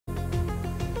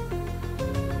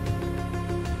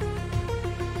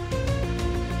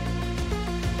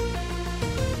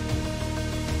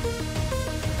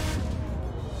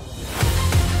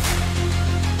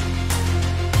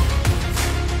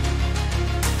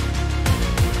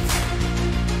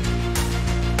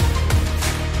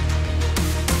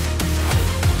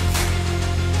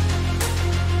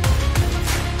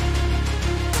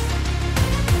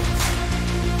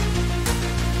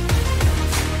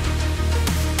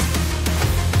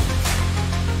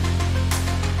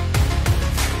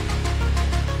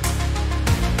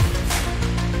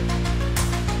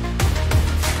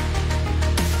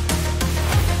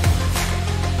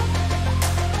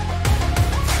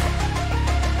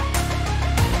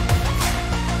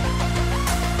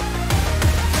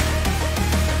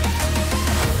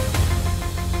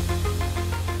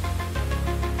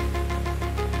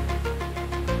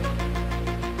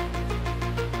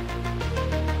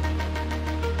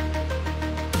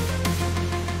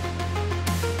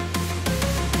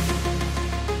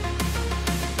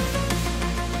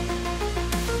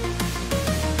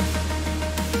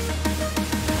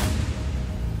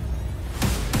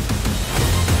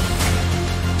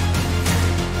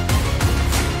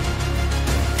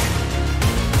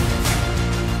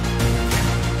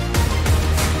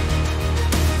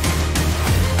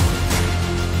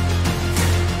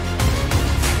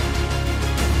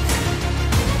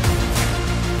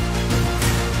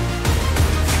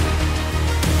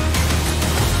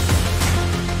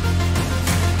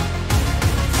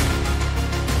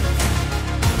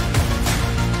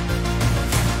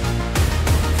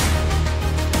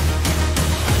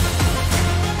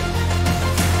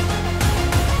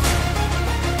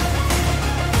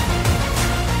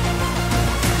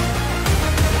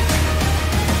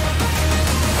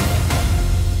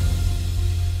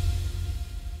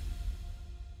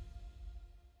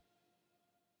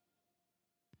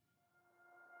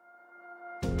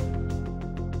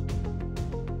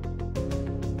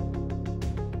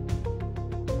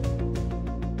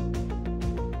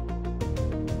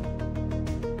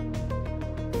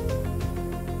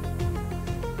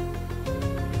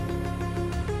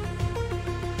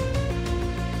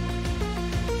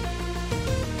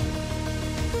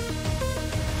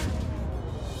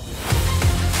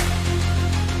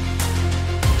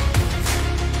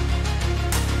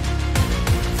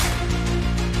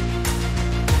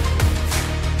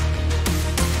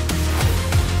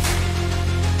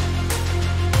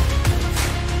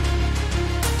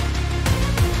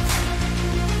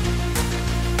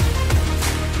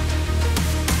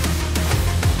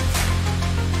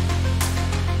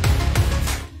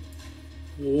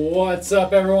What's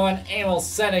up, everyone? Emil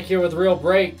Senek here with Real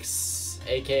Breaks,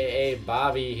 aka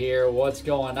Bobby here. What's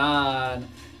going on?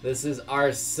 This is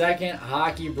our second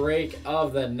hockey break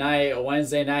of the night.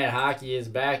 Wednesday night hockey is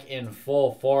back in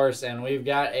full force, and we've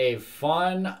got a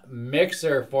fun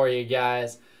mixer for you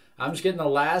guys. I'm just getting the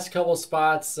last couple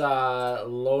spots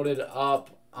loaded up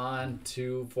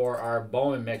onto for our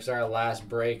Bowman mixer, our last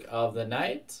break of the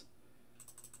night.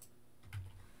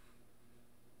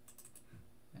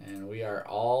 And we are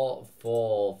all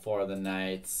full for the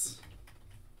nights.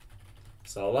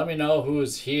 So let me know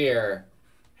who's here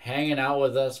hanging out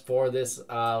with us for this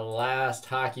last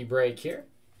hockey break here.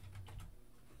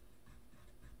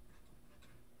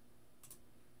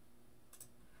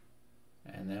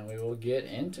 And then we will get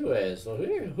into it. So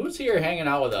who's here hanging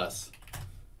out with us?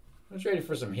 Who's ready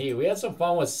for some heat? We had some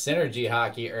fun with Synergy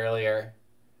Hockey earlier.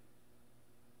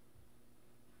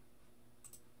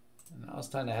 Now it's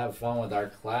time to have fun with our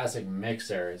classic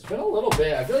mixer. It's been a little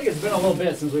bit. I feel like it's been a little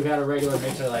bit since we've had a regular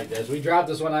mixer like this. We dropped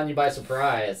this one on you by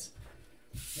surprise,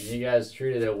 and you guys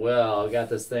treated it well. We got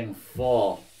this thing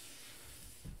full.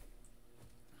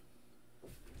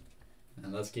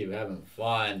 And let's keep having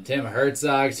fun. Tim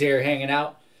Herzog's here hanging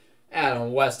out.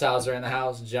 Adam Westhauser in the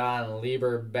house. John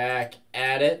Lieber back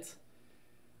at it.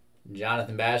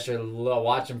 Jonathan Basher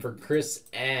watching for Chris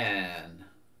and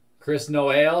Chris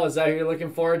Noel, is that who you're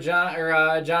looking for,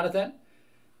 Jonathan?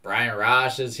 Brian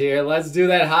Rosh is here. Let's do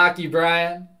that hockey,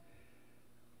 Brian.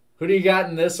 Who do you got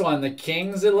in this one? The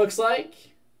Kings, it looks like.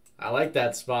 I like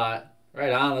that spot.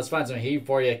 Right on. Let's find some heat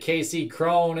for you. Casey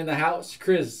Crone in the house.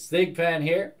 Chris Thigpen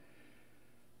here.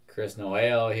 Chris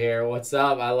Noel here. What's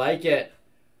up? I like it.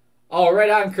 Oh,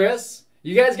 right on, Chris.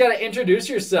 You guys got to introduce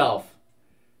yourself.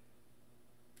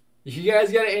 You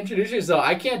guys got to introduce yourself.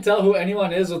 I can't tell who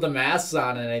anyone is with the masks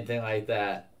on and anything like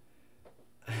that.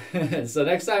 So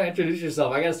next time, introduce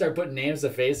yourself. I got to start putting names to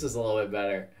faces a little bit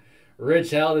better. Rich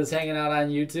Held is hanging out on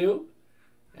YouTube.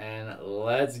 And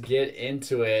let's get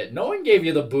into it. No one gave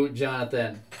you the boot,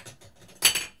 Jonathan.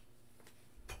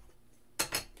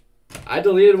 I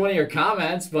deleted one of your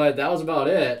comments, but that was about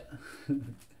it.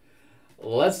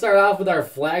 Let's start off with our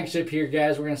flagship here,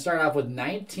 guys. We're going to start off with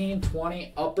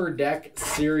 1920 Upper Deck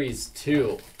Series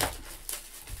 2.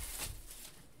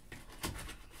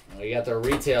 We got the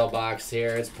retail box here.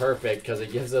 It's perfect because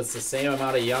it gives us the same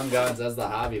amount of Young Guns as the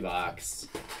hobby box.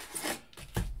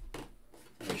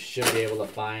 We should be able to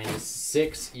find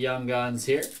 6 Young Guns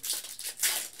here.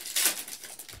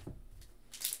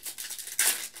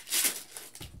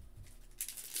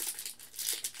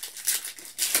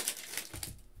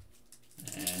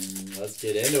 Let's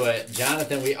get into it.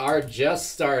 Jonathan, we are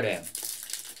just starting.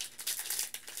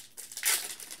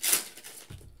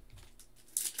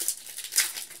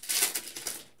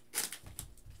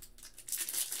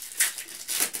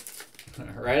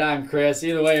 Right on, Chris.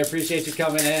 Either way, I appreciate you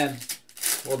coming in.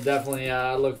 We'll definitely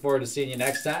look forward to seeing you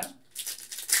next time.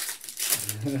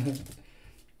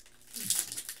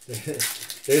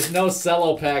 There's no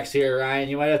cello packs here, Ryan.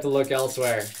 You might have to look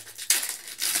elsewhere.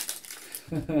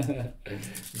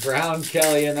 Brown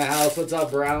Kelly in the house. What's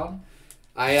up, Brown?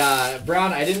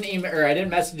 Brown, I didn't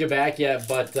message you back yet,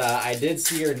 but I did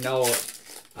see your note.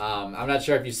 I'm not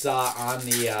sure if you saw on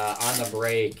the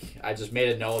break. I just made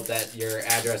a note that your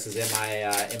address is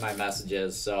in my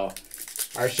messages, so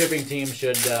our shipping team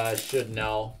should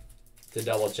know to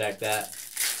double check that.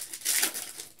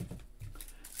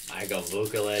 Michael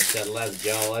Vukovic said, "Let's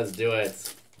go, let's do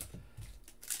it."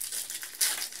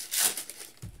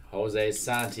 Jose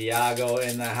Santiago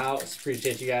in the house.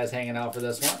 Appreciate you guys hanging out for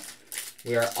this one.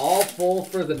 We are all full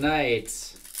for the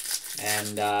night.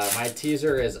 And my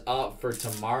teaser is up for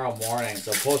tomorrow morning.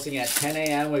 So posting at 10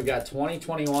 a.m. We've got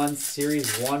 2021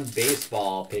 Series 1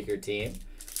 Baseball. Pick your team.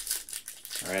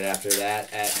 Right after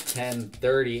that at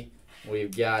 10:30,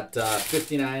 we've got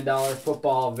 $59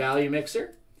 Football Value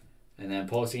Mixer. And then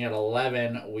posting at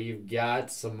 11, we've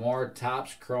got some more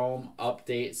Topps Chrome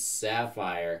Update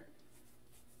Sapphire.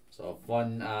 So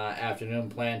fun afternoon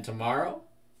planned tomorrow.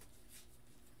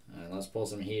 And let's pull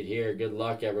some heat here. Good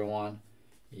luck, everyone.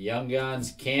 Young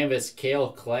Guns Canvas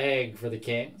Cale Clegg for the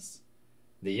Kings.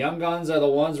 The Young Guns are the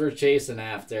ones we're chasing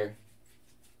after.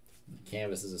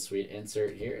 Canvas is a sweet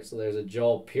insert here. So there's a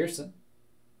Joel Pearson.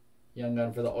 Young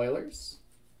Gun for the Oilers.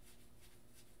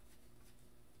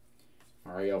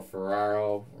 Mario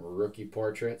Ferraro Rookie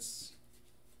Portraits.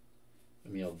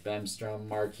 Emil Bemstrom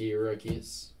Marquee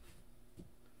Rookies.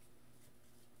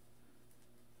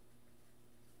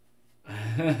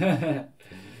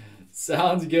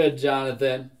 Sounds good,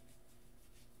 Jonathan.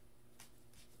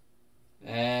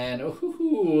 And,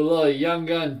 ooh, a little Young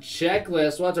Gun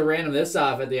checklist. We'll have to random this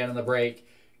off at the end of the break.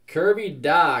 Kirby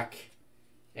Doc,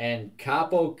 and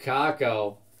Capo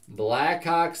Caco.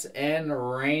 Blackhawks and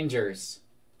Rangers.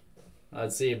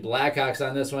 Let's see. Blackhawks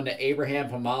on this one to Abraham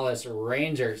Pomales.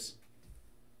 Rangers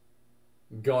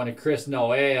going to Chris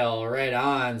Noel. Right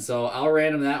on. So I'll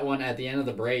random that one at the end of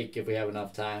the break if we have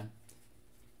enough time.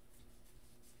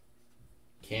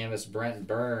 Canvas Brent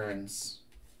Burns.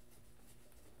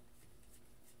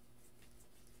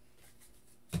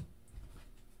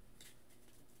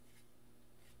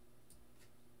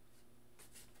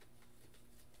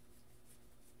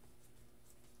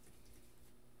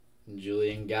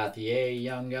 Julian Gauthier,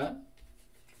 Young Gun.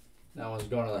 That one's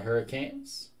going to the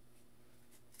Hurricanes.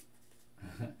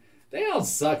 They don't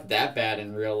suck that bad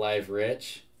in real life,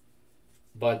 Rich.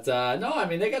 But, no, I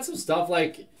mean, they got some stuff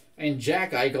like, I mean,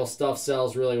 Jack Eichel stuff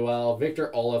sells really well. Victor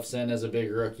Olofsson is a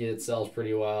big rookie that sells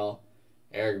pretty well.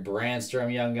 Eric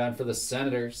Brandstrom, Young Gun for the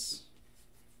Senators.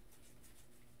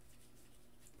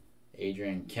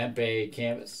 Adrian Kempe,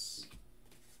 Canvas.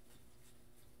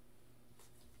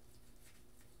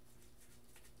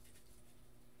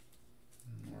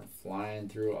 Flying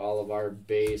through all of our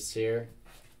base here.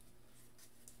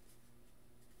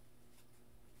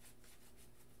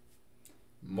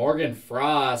 Morgan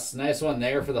Frost. Nice one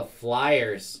there for the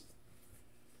Flyers.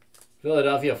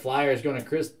 Philadelphia Flyers going to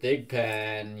Chris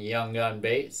Thigpen. Young Gun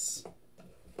base.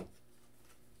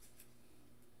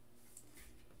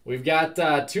 We've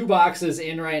got 2 boxes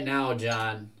in right now,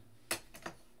 John.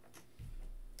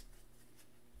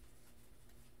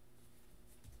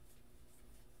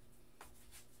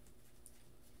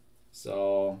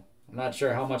 So, I'm not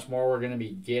sure how much more we're going to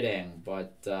be getting,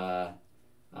 but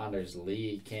Anders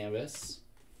Lee canvas.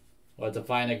 We'll have to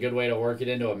find a good way to work it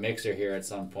into a mixer here at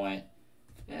some point.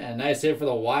 Yeah, nice hit for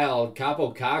the Wild.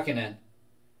 Capo Kakinen,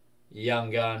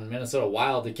 Young Gun, Minnesota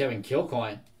Wild to Kevin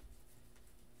Kilcoyne.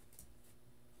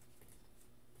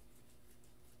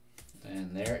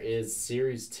 And there is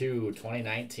Series 2,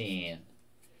 2019.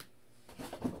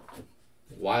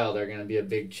 Wild are going to be a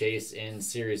big chase in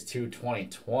Series 2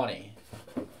 2020.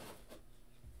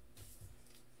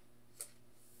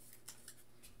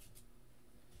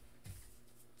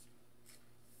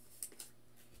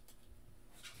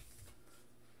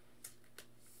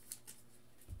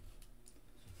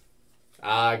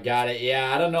 Got it.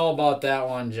 Yeah, I don't know about that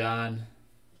one, John.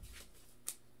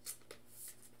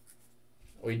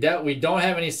 We don't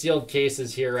have any sealed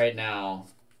cases here right now.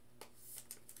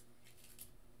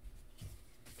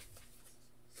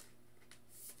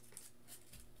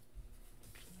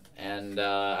 And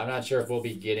I'm not sure if we'll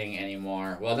be getting any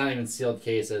more. Well, not even sealed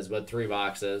cases, but 3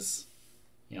 boxes.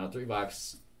 You know, 3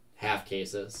 box half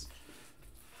cases.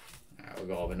 All right,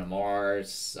 we'll go up into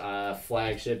Mars.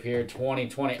 Flagship here,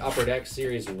 2020 Upper Deck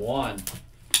Series 1.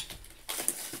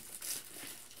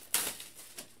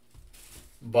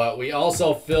 But we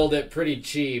also filled it pretty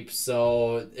cheap,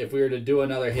 so if we were to do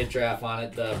another hit draft on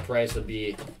it, the price would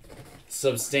be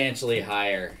substantially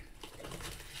higher.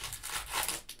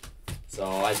 So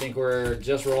I think we're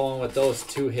just rolling with those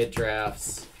 2 hit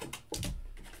drafts,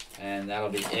 and that'll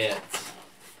be it.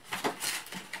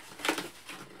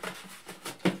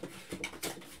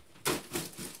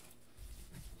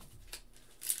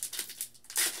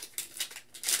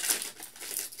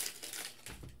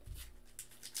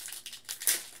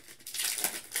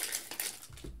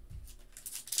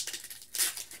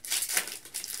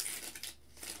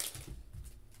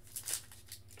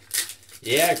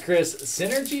 Yeah, Chris,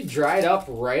 Synergy dried up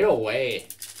right away.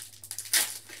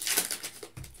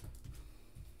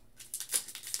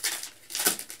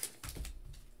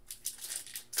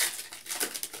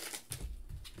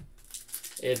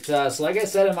 So like I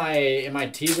said in my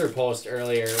teaser post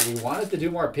earlier, we wanted to do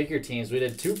more picker teams. We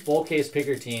did 2 full case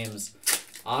picker teams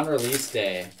on release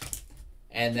day,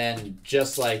 and then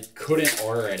just like couldn't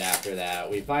order it after that.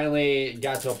 We finally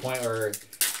got to a point where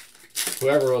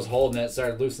whoever was holding it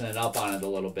started loosening up on it a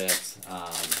little bit.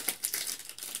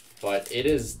 But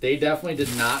they definitely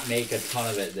did not make a ton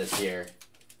of it this year.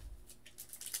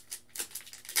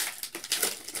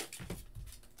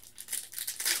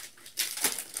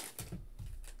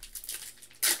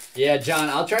 Yeah, John,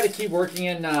 I'll try to keep working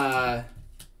in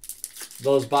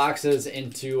those boxes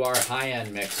into our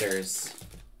high-end mixers.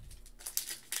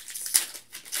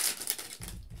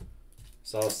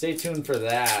 So stay tuned for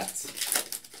that.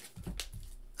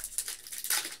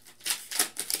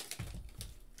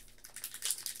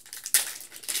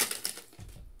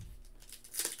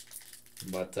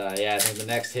 But yeah, I think the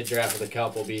next hit draft of the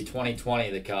Cup will be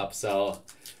 2020 the Cup, so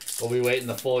we'll be waiting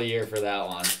the full year for that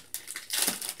one.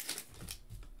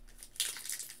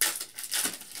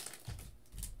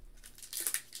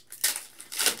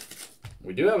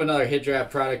 We do have another hit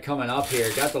draft product coming up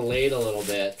here. Got delayed a little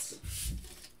bit.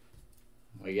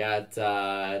 We got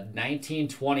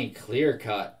 1920 Clear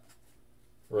Cut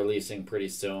releasing pretty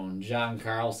soon. John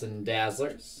Carlson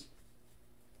Dazzlers.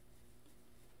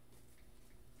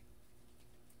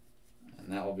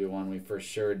 And that will be one we for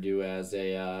sure do as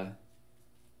a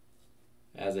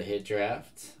hit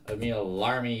draft. Emil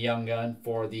Larmy Young Gun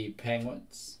for the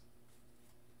Penguins.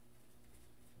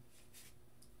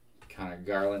 Connor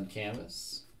Garland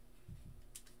canvas.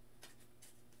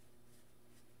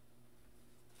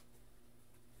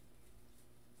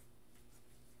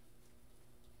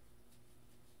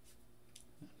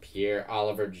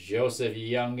 Pierre-Olivier Joseph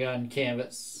Young Gun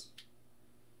canvas.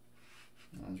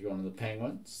 I'm going to the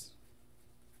Penguins.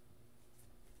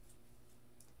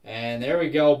 And there we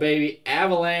go, baby.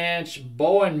 Avalanche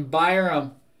Bowen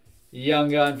Byram Young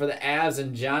Gun for the Avs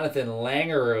and Jonathan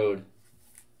Langerud.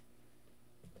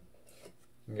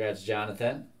 Congrats,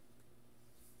 Jonathan.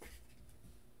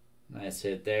 Nice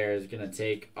hit there. Is going to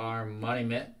take our money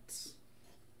mitts.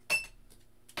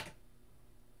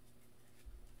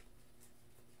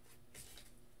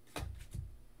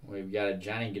 We've got a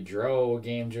Johnny Gaudreau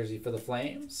game jersey for the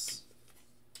Flames.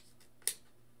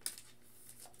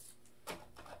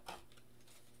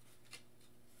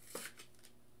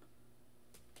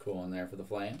 Cool one there for the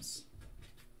Flames.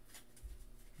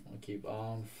 We'll keep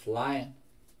on flying.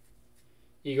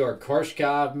 Igor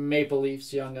Korshkov, Maple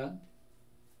Leafs Young Gun.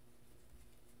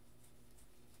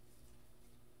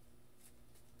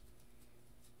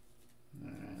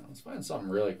 Alright, let's find something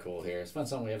really cool here. Let's find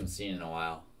something we haven't seen in a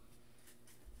while.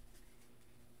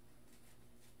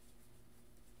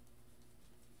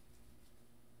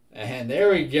 And there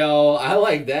we go. I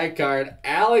like that card.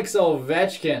 Alex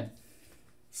Ovechkin.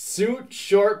 Suit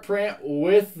short print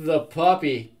with the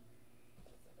puppy.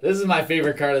 This is my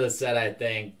favorite card of the set, I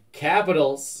think.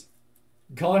 Capitals.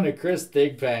 Going to Chris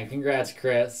Thigpen. Congrats,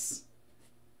 Chris.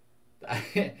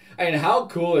 I mean, how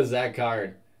cool is that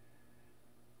card?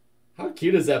 How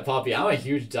cute is that puppy? I'm a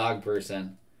huge dog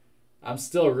person. I'm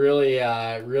still really,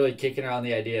 really kicking around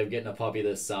the idea of getting a puppy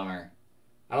this summer.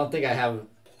 I don't think I have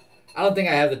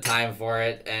the time for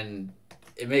it, and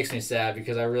it makes me sad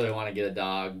because I really want to get a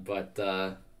dog, but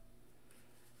I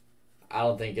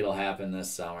don't think it'll happen this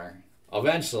summer.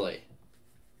 Eventually.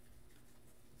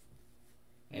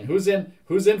 And who's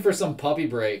in for some puppy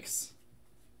breaks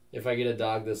if I get a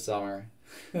dog this summer?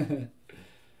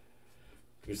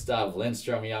 Gustav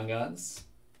Lindstrom Young Guns.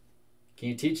 Can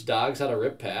you teach dogs how to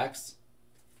rip packs?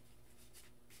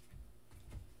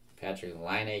 Patrick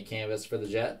Laine canvas for the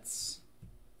Jets.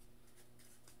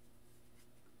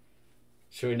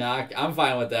 Should we knock? I'm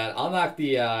fine with that. I'll knock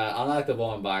the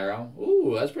Bowen Byram.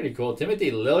 Ooh, that's pretty cool.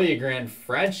 Timothy Liljegren,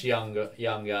 French young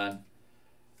gun.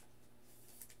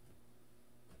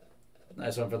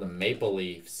 Nice one for the Maple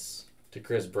Leafs to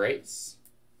Chris Brace.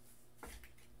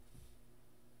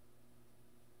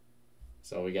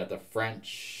 So we got the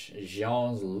French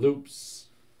Jones Loops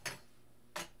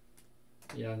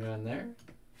young gun there.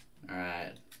 All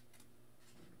right.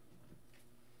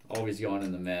 Always going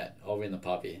in the mitt. Always in the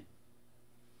puppy.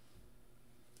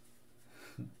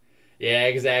 Yeah,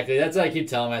 exactly. That's what I keep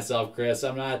telling myself, Chris.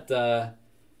 I'm not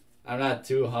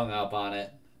too hung up on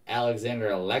it. Alexander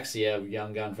Alexiev,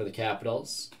 young gun for the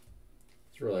Capitals.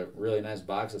 It's really, really nice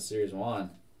box of Series 1.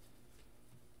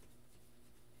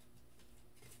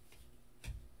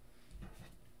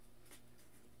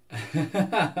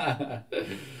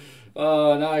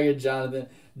 Oh, now I get Jonathan.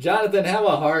 Jonathan, have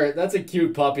a heart. That's a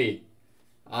cute puppy.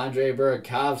 Andre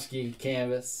Burakovsky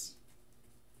canvas.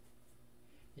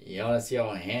 Jonas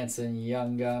Johansson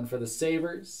Young Gun for the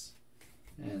Sabres.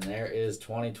 And there is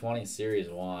 2020 Series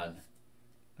 1.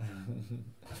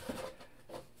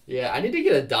 Yeah, I need to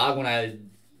get a dog when I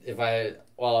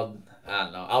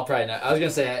don't know. I'll probably not. I was going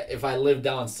to say if I live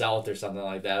down south or something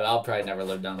like that. I'll probably never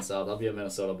live down south. I'll be a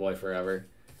Minnesota boy forever.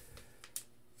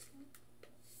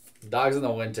 Dogs in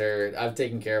the winter. I've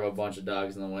taken care of a bunch of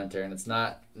dogs in the winter, and it's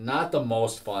not the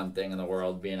most fun thing in the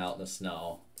world being out in the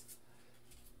snow.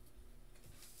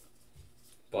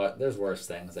 But there's worse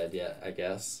things, I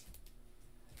guess.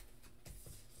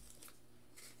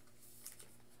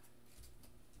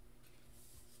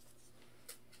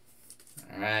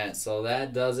 Alright, so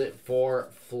that does it for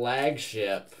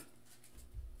Flagship.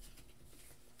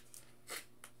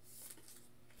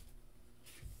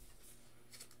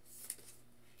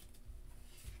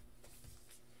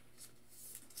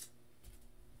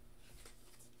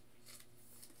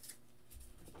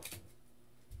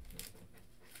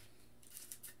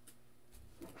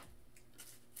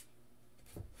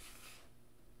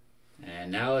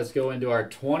 And now let's go into our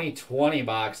 2020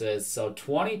 boxes. So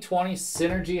 2020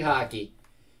 Synergy Hockey.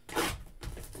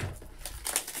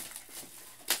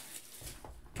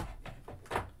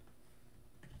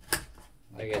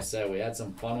 Like I said, we had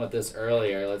some fun with this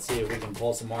earlier. Let's see if we can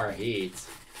pull some more heats.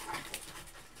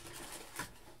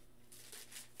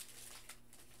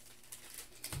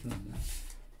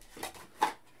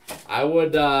 I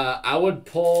would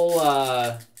pull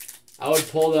the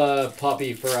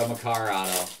puppy for a Makar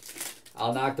auto.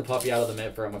 I'll knock the puppy out of the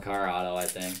mitt for a Makar auto, I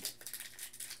think.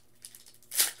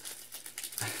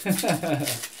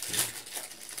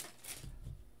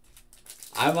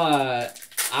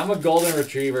 I'm a golden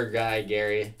retriever guy,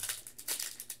 Gary.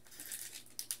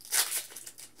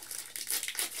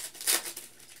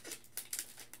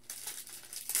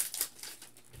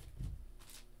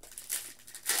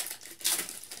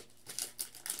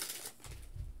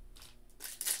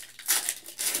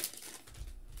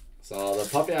 So the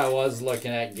puppy I was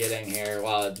looking at getting here,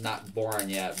 well, it's not born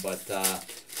yet, but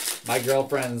my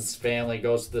girlfriend's family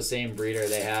goes to the same breeder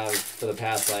they have for their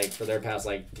past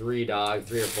 3 or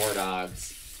 4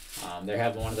 dogs. They're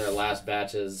having one of their last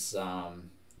batches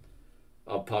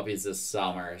of puppies this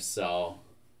summer, so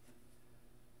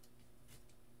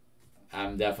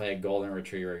I'm definitely a golden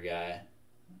retriever guy.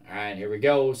 All right, here we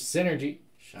go. Synergy.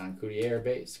 Sean Coutier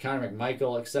base. Connor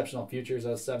McMichael, exceptional futures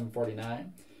out of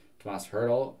 749. Tomas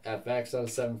Hertl, FX out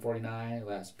of 749.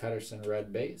 Last Pedersen,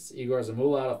 red base. Igor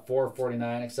Zamula out of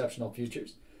 449, exceptional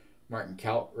futures. Martin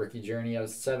Kaut, rookie journey out of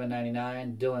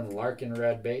 799. Dylan Larkin,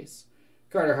 red base.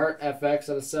 Carter Hart, FX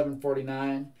out of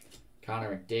 749.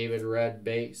 Connor McDavid, red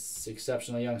base.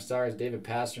 Exceptional young stars. David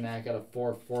Pasternak out of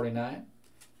 449.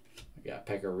 We got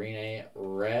Pekka Rinne,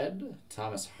 red.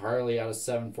 Thomas Harley out of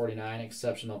 749,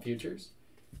 exceptional futures.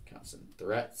 Constant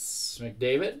threats,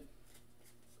 McDavid.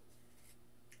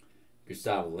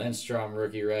 Gustav Lindstrom,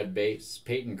 rookie red base.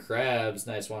 Peyton Krabs,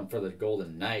 nice one for the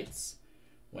Golden Knights.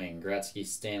 Wayne Gretzky,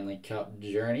 Stanley Cup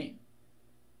journey.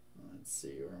 Let's see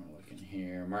where I'm looking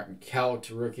here. Martin Kaut,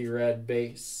 rookie red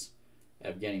base.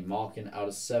 Evgeny Malkin out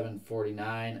of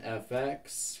 749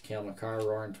 FX. Cale Makar,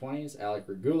 roaring 20s. Alec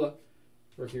Regula,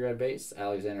 rookie red base.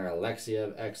 Alexander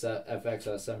Alexiev, FX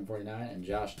out of 749. And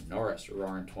Josh Norris,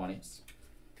 roaring 20s.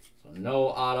 So no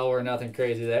auto or nothing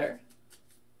crazy there.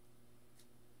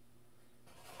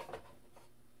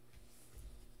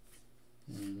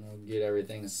 And we'll get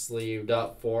everything sleeved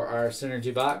up for our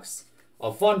Synergy box.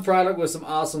 A fun product with some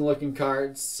awesome looking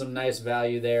cards. Some nice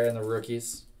value there in the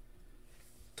rookies.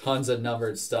 Tons of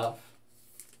numbered stuff.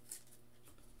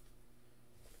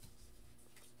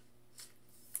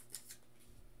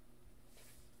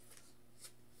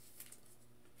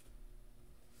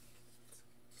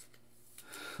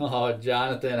 Oh,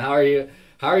 Jonathan, how are you?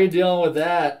 How are you dealing with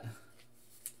that?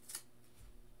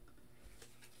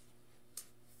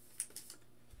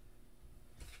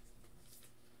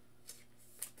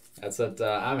 That's what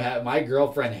my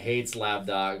girlfriend hates lab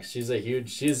dogs. She's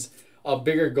a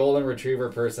bigger golden retriever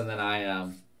person than I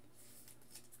am.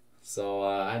 So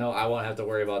I know I won't have to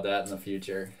worry about that in the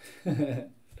future.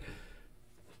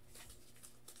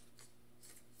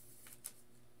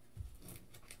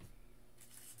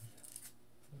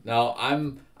 No,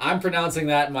 I'm pronouncing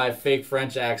that in my fake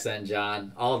French accent,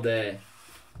 John, all day.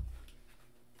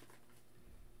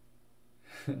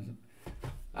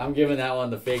 I'm giving that one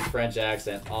the fake French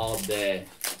accent all day.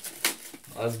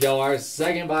 Let's go. Our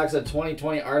second box of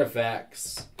 2020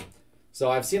 artifacts. So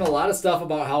I've seen a lot of stuff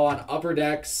about how on Upper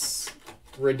Deck's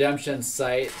redemption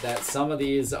site that some of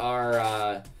these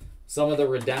are, some of the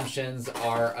redemptions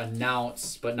are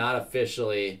announced but not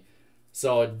officially.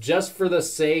 So just for the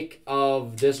sake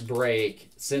of this break,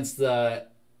 since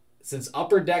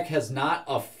Upper Deck has not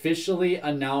officially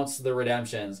announced the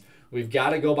redemptions, we've got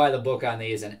to go by the book on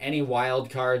these, and any wild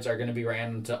cards are going to be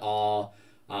random to all.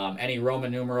 Any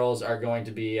Roman numerals are going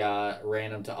to be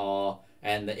random to all,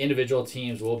 and the individual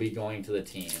teams will be going to the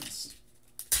teams.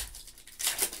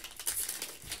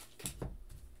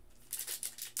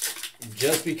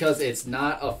 Just because it's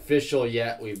not official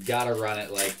yet, we've got to run it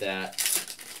like that.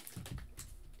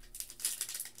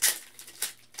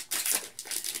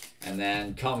 And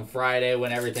then come Friday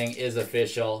when everything is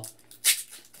official,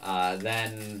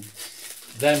 then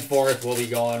forth we'll be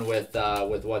going with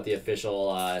what the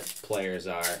official players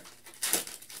are.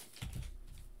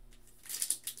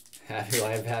 Happy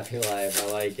life, happy life.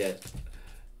 I like it.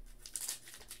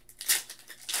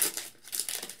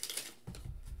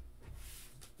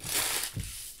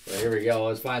 So here we go.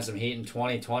 Let's find some heat in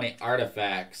 2020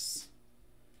 artifacts.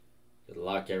 Good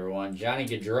luck, everyone. Johnny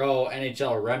Gaudreau,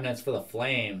 NHL Remnants for the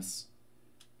Flames.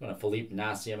 Going to Philippe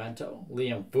Nascimento.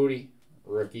 Liam Foudy,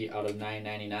 rookie out of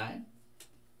 999.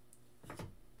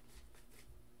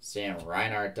 Sam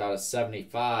Reinhart out of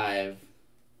 75.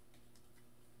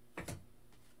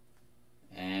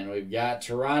 And we've got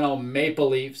Toronto Maple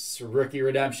Leafs rookie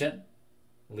redemption.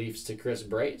 Leafs to Chris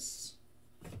Brace.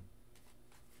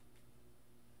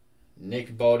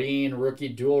 Nick Bodine rookie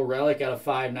dual relic out of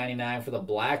 599 for the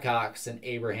Blackhawks and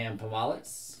Abraham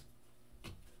Pomales.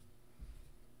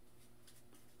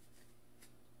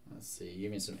 Let's see,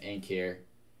 give me some ink here.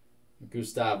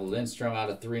 Gustav Lindstrom out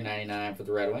of 399 for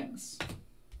the Red Wings.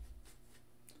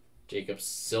 Jacob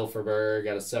Silfverberg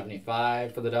out of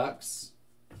 75 for the Ducks.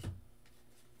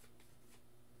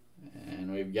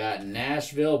 And we've got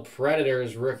Nashville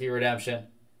Predators rookie redemption.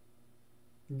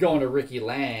 Going to Ricky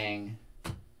Lang.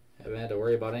 Haven't had to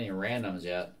worry about any randoms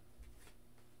yet.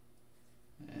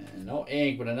 And no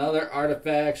ink, but another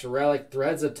Artifacts relic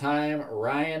Threads of Time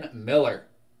Ryan Miller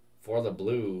for the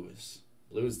Blues.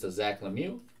 Blues to Zach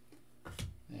Lemieux.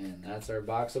 And that's our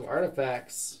box of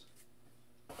Artifacts.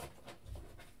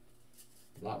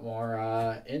 A lot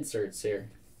more inserts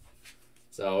here.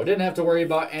 So we didn't have to worry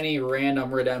about any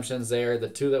random redemptions there. The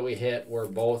two that we hit were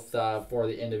both for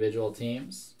the individual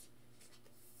teams.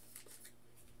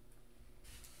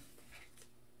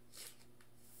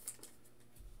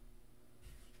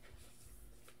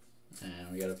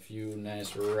 And we got a few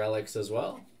nice relics as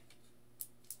well.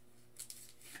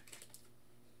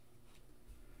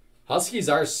 Huskies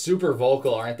are super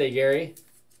vocal, aren't they, Gary?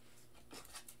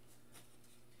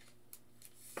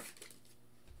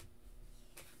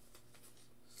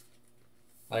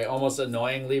 Like almost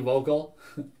annoyingly vocal.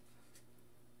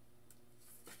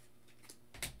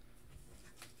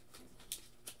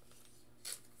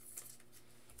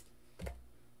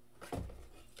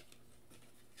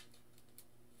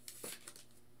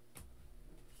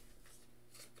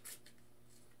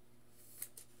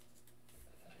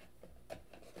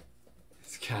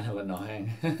 It's kind of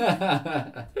annoying.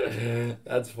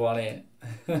 That's funny.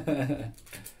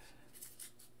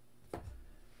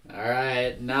 All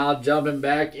right, now jumping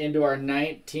back into our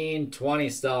 1920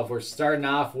 stuff. We're starting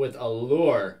off with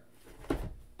Allure.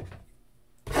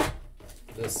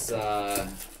 This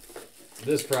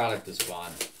product is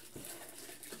fun.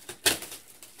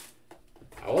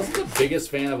 I wasn't the biggest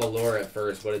fan of Allure at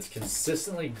first, but it's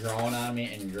consistently grown on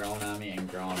me and grown on me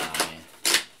and grown on me.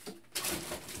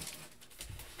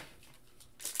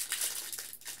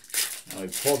 And we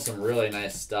pulled some really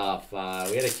nice stuff. We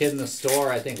had a kid in the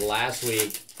store, I think last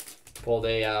week, pulled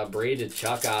a braided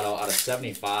Chuck auto out of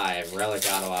 75, relic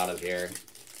auto out of here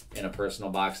in a personal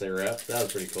box they ripped. That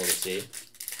was pretty cool to see.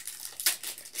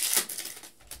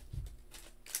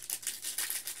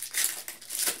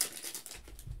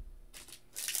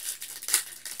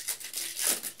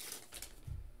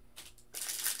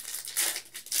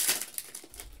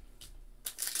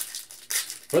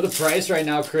 For the price right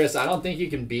now, Chris, I don't think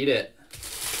you can beat it.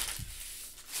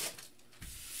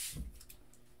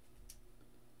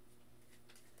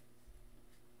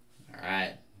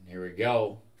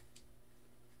 Go.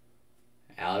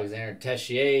 Alexander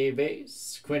Tessier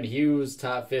base. Quinn Hughes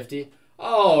top 50.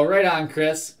 Oh, right on,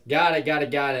 Chris. Got it.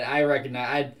 I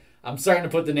recognize. I'm starting to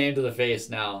put the name to the face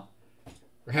now.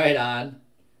 Right on.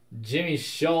 Jimmy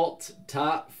Schultz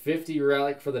top 50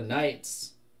 relic for the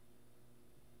Knights.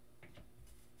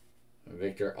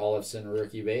 Victor Olofsson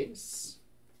rookie base.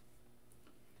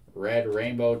 Red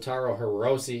Rainbow Taro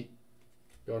Hirose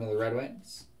going to the Red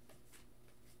Wings.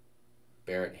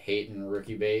 Barrett Hayton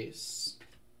rookie base.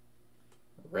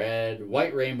 Red,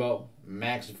 White Rainbow,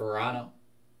 Max Verano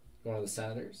going to the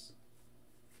Senators.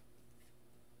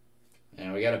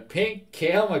 And we got a pink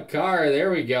Cale Makar.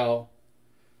 There we go.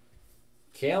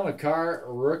 Cale Makar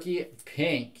rookie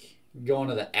pink going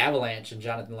to the Avalanche and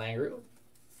Jonathan Langru.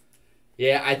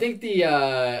 Yeah, I think the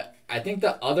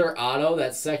other auto,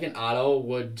 that second auto,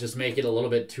 would just make it a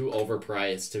little bit too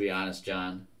overpriced, to be honest,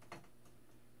 John.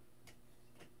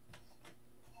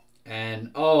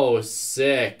 And, oh,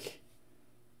 sick.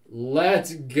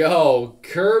 Let's go.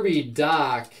 Kirby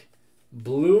Dach.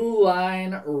 Blue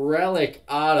Line Relic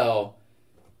Auto.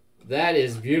 That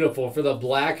is beautiful for the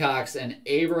Blackhawks and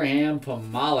Abraham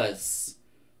Pomales.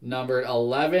 Numbered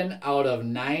 11 out of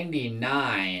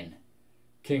 99.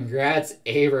 Congrats,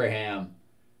 Abraham.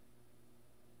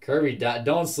 Kirby Dach.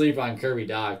 Don't sleep on Kirby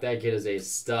Dach. That kid is a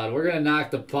stud. We're going to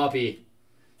knock the puppy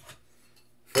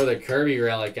for the Kirby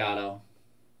Relic Auto.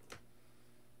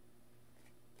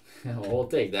 We'll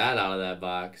take that out of that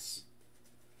box.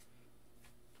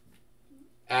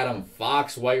 Adam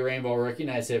Fox, White Rainbow rookie.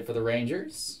 Nice hit for the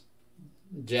Rangers.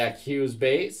 Jack Hughes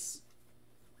base.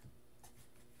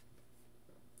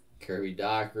 Kirby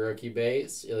Dach rookie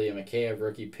base. Ilya Mikheyev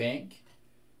rookie pink.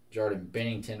 Jordan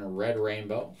Binnington red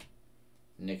rainbow.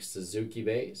 Nick Suzuki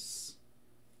base.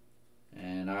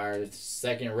 And our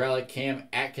second relic, Cam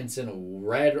Atkinson,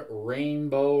 red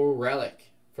rainbow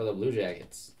relic for the Blue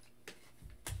Jackets.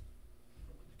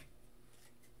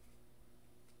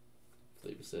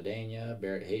 Felipe Sedania,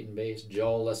 Barrett Hayton base,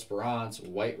 Joel Esperance,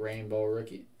 white rainbow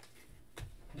rookie.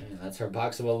 And that's our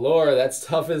box of Allure. That's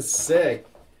tough as sick.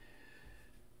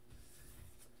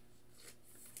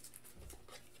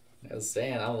 I was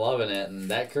saying, I'm loving it.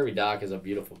 And that Kirby Doc is a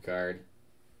beautiful card.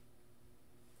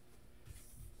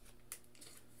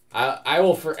 I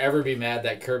will forever be mad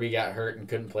that Kirby got hurt and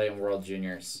couldn't play in World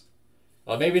Juniors.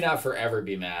 Well, maybe not forever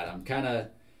be mad.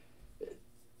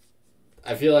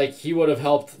 I feel like he would have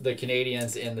helped the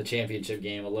Canadians in the championship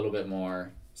game a little bit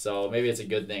more. So maybe it's a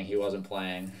good thing he wasn't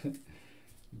playing.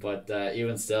 But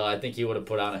even still, I think he would have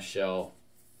put on a show.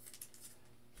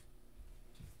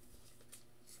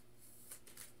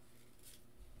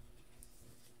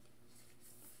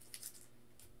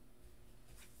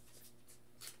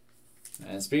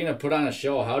 And speaking of put on a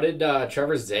show, how did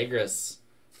Trevor Zegras,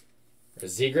 or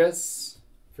Zegras,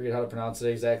 forget how to pronounce it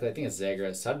exactly, I think it's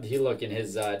Zegras, how did he look in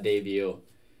his debut?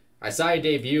 I saw he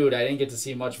debuted, I didn't get to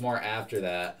see much more after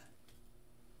that.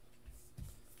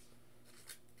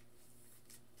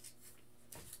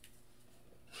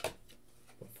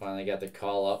 Finally got the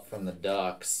call up from the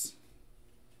Ducks.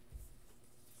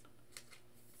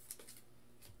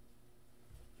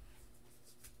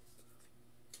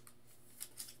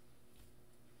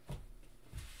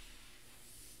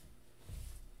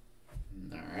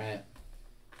 All right.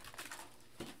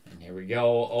 And here we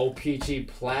go. OPG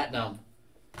Platinum.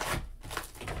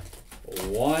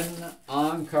 1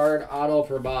 on-card auto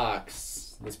per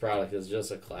box. This product is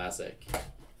just a classic.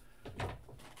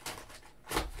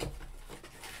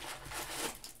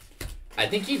 I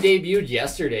think he debuted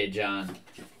yesterday, John.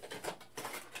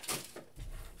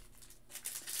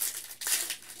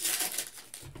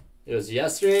 It was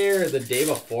yesterday or the day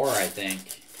before, I think.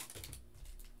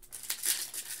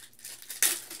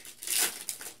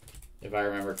 If I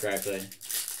remember correctly.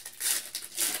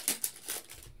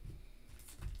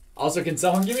 Also, can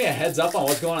someone give me a heads up on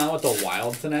what's going on with the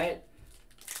Wild tonight?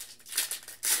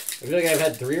 I feel like I've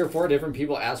had 3 or 4 different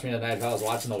people ask me tonight if I was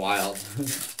watching the Wild.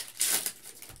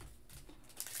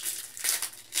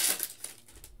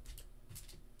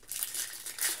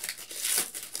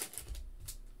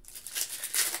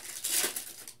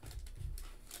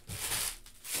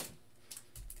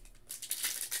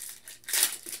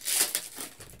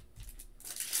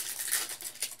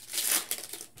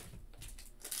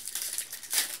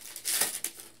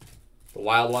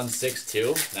 Wild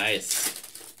 1-6-2. Nice.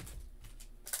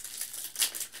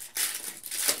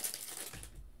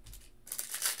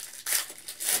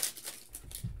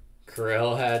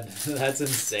 Krill had... That's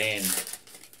insane.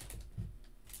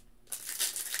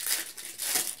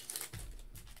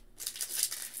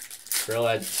 Krill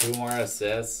had 2 more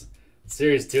assists.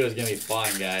 Series 2 is going to be fun,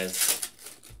 guys.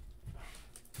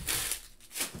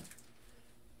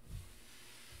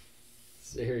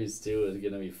 Series 2 is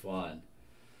going to be fun.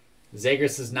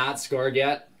 Zegras has not scored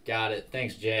yet. Got it.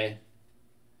 Thanks, Jay.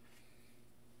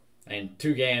 And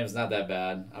 2 games, not that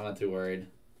bad. I'm not too worried.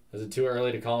 Is it too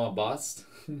early to call him a bust?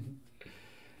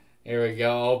 Here we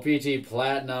go. OPG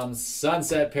Platinum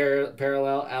Sunset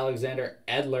Parallel Alexander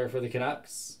Edler for the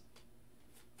Canucks.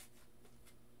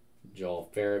 Joel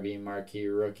Farabee Marquee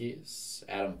Rookies.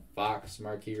 Adam Fox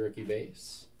Marquee Rookie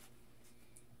Base.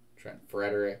 Trent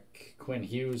Frederick. Quinn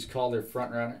Hughes Calder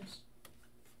Frontrunners.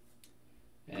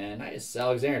 And nice.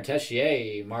 Alexander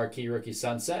Tessier, Marquee Rookie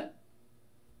Sunset.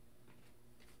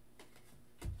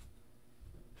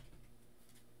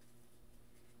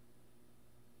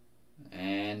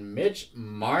 And Mitch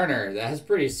Marner. That's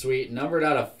pretty sweet. Numbered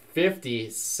out of 50.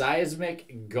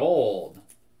 Seismic Gold.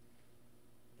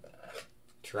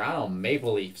 Toronto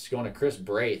Maple Leafs going to Chris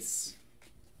Brace.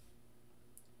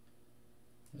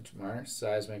 Mitch Marner,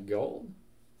 Seismic Gold.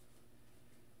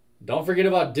 Don't forget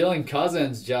about Dylan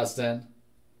Cousins, Justin.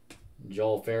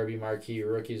 Joel Farabee Marquee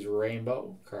Rookies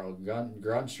Rainbow. Carl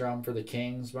Grundstrom for the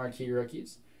Kings Marquee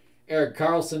Rookies. Eric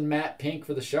Carlson, Matt Pink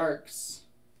for the Sharks.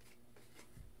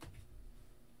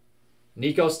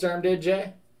 Nico Sturm did,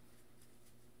 Jay?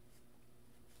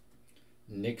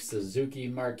 Nick Suzuki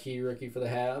Marquee Rookie for the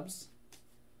Habs.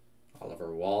 Oliver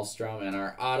Wahlstrom. And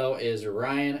our auto is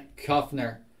Ryan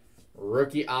Kuffner.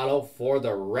 Rookie auto for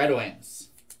the Red Wings.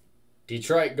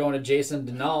 Detroit going to Jason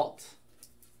Denault.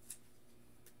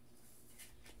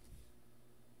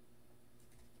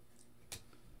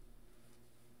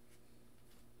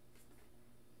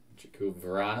 Jakub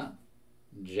Vrana.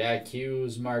 Jack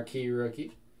Hughes Marquee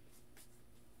Rookie.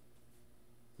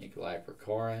 Nikolai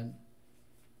Prokorin.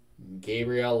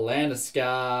 Gabriel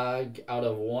Landeskog out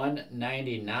of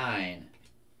 199.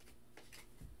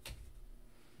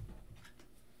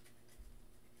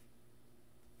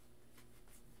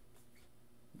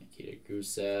 Nikita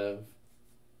Gusev.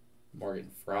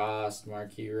 Morgan Frost,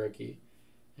 marquee rookie.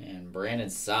 And Brandon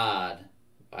Saad.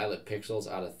 Violet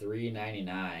Pixels out of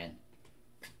 399.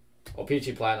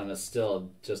 O-Pee-Chee Platinum is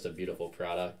still just a beautiful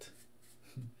product.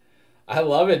 I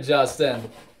love it, Justin.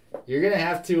 You're going to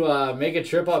have to make a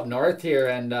trip up north here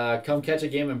and come catch a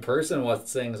game in person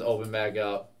once things open back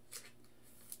up.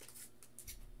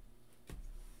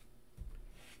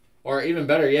 Or even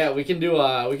better yet, we can do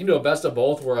a best of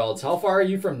both worlds. How far are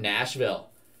you from Nashville?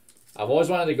 I've always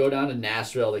wanted to go down to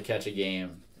Nashville to catch a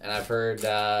game, and I've heard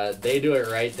they do it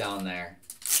right down there.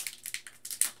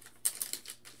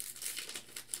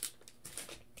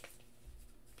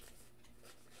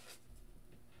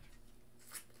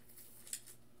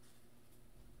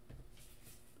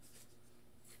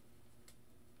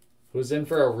 Who's in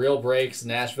for a Real Breaks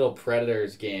Nashville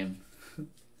Predators game?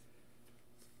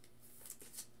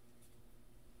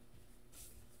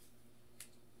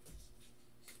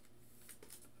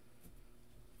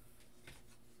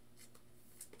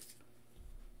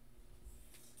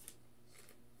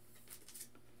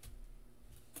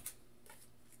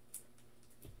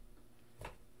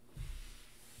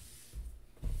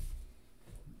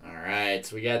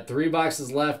 So we got 3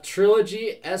 boxes left.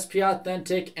 Trilogy, SP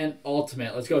Authentic, and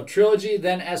Ultimate. Let's go Trilogy,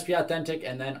 then SP Authentic,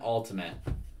 and then Ultimate.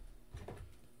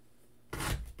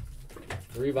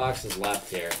 3 boxes left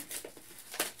here.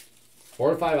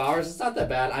 4 to 5 hours. It's not that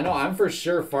bad. I know I'm for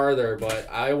sure farther, but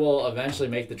I will eventually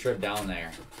make the trip down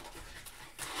there.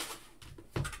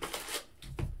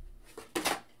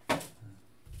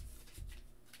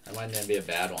 That might not be a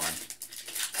bad one.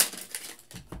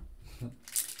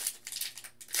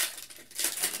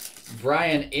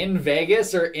 Brian, in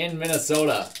Vegas or in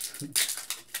Minnesota?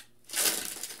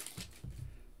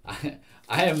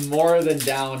 I am more than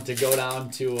down to go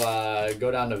down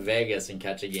to Vegas and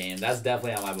catch a game. That's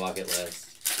definitely on my bucket list.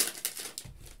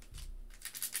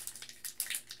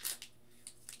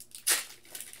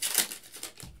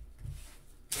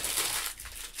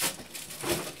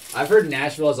 I've heard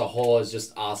Nashville as a whole is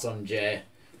just awesome, Jay.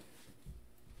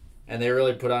 And they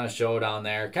really put on a show down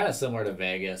there, kind of similar to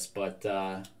Vegas, but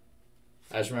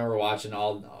I just remember watching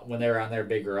when they were on their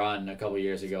big run a couple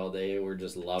years ago. They were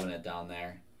just loving it down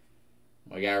there.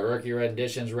 We got rookie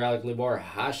renditions, Relic Libor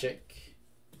Hasek.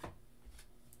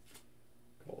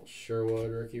 Cole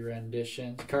Sherwood, rookie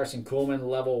renditions. Carson Kuhlman,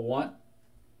 level 1.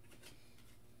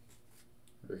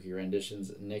 Rookie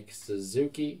renditions, Nick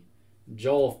Suzuki.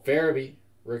 Joel Farabee,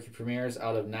 rookie premieres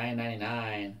out of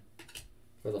 999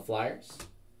 for the Flyers.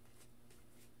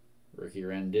 Rookie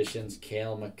renditions,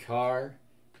 Cale Makar.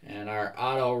 And our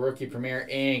auto rookie premier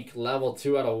ink, level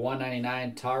 2 out of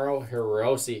 199, Taro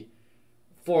Hirose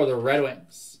for the Red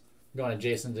Wings. Going to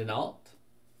Jason Denault.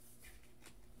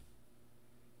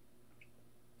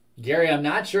 Gary, I'm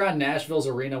not sure on Nashville's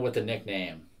arena with the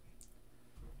nickname.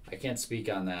 I can't speak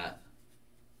on that.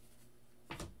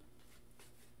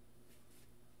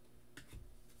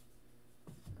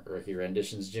 Rookie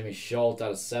renditions, Jimmy Schultz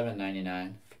out of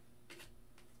 799.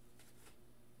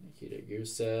 Nikita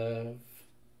Gusev.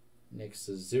 Nick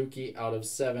Suzuki out of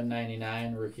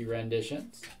 799, rookie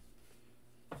renditions.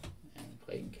 And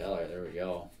Clayton Keller, there we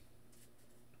go.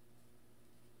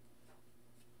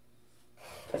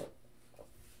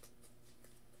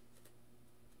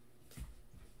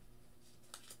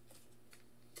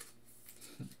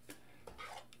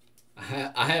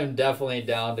 I am definitely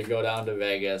down to go down to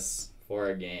Vegas for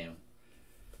a game.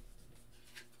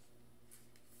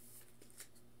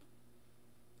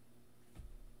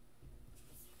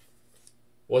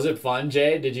 Was it fun,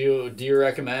 Jay? Do you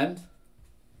recommend?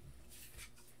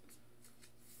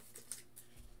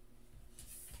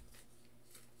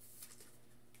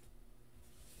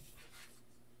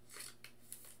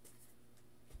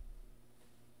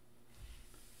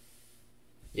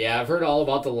 Yeah, I've heard all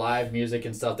about the live music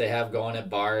and stuff they have going at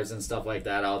bars and stuff like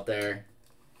that out there.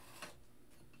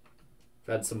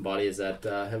 I've had some buddies that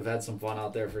have had some fun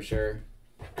out there for sure.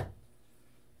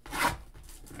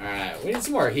 All right, we need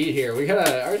some more heat here. We got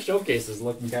our showcase is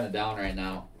looking kind of down right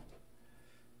now.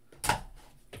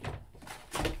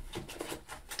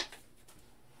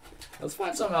 Let's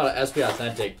find something out of SP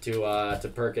Authentic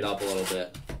to perk it up a little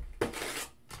bit.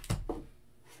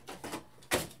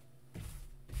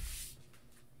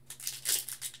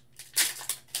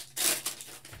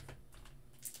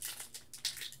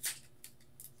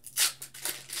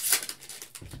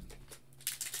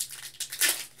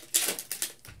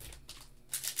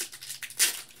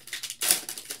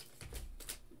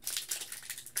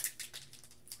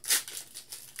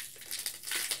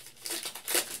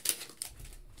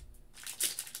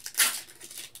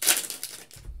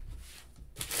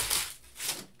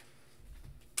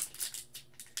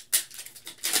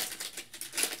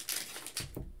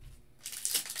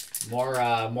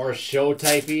 More show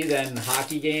typey than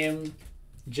hockey game,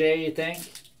 Jay, you think?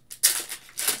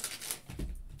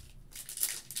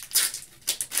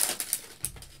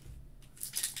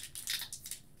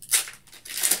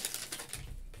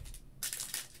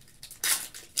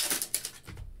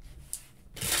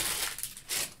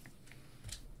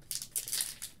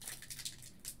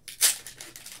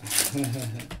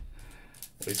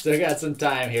 We still got some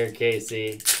time here,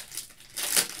 Casey.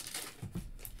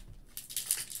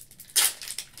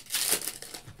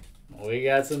 We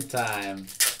got some time.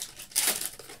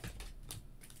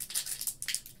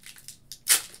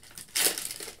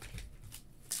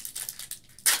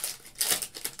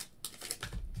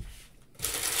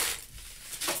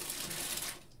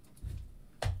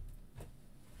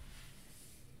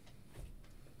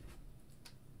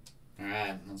 All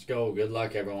right, let's go. Good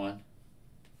luck, everyone.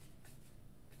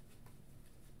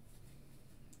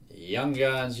 Young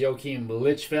Guns, Joachim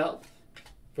Lichfeld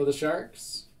for the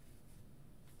Sharks.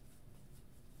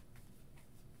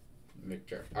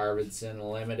 Victor Arvidsson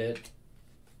Limited.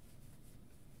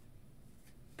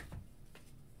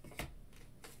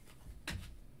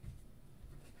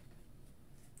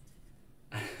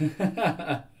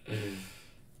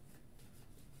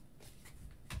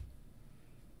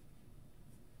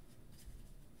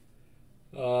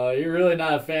 You're really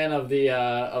not a fan of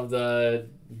the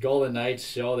Golden Knights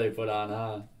show they put on,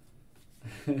 huh?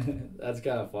 That's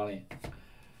kind of funny.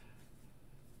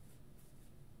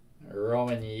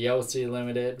 Roman Josi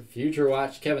Limited. Future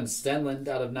Watch, Kevin Stenlund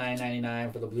out of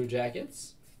 $9.99 for the Blue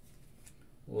Jackets.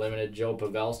 Limited Joe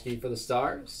Pavelski for the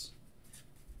Stars.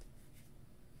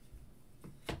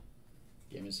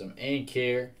 Give me some ink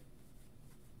here.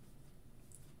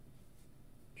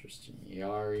 Tristan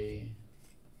Yari.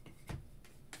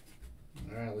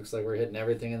 Alright, looks like we're hitting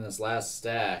everything in this last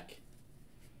stack.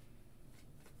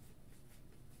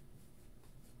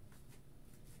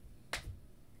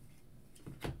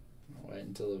 Wait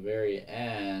until the very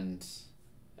end.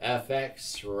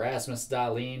 FX, Rasmus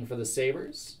Dahlin for the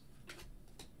Sabres.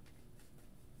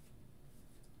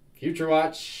 Future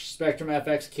Watch, Spectrum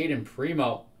FX, Caden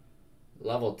Primo.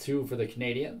 Level 2 for the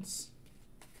Canadians.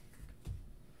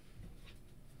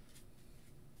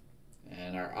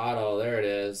 And our auto, there it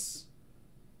is.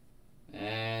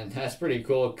 And that's pretty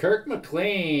cool. Kirk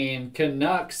McLean,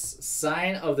 Canucks,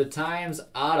 Sign of the Times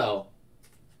auto.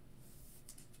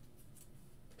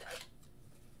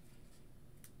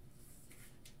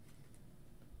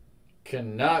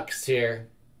 Canucks here.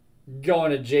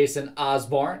 Going to Jason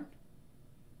Osborne.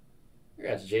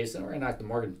 Congrats, Jason. We're going to knock the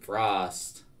Morgan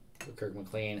Frost. Kirk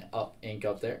McLean up, ink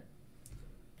up there.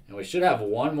 And we should have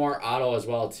one more auto as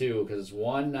well, too, because it's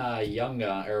one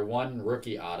one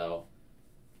rookie auto.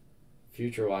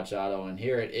 Future Watch auto. And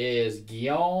here it is.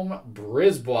 Guillaume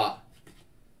Brisebois.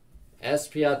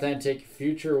 SP Authentic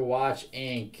Future Watch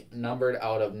ink, numbered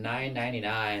out of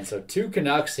 $9.99. So 2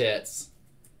 Canucks hits.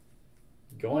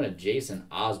 Going to Jason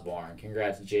Osborne.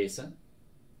 Congrats, Jason.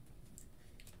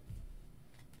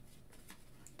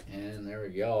 And there we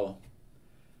go.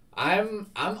 I'm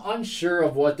unsure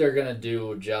of what they're gonna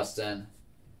do, Justin.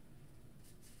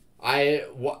 I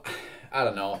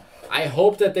don't know. I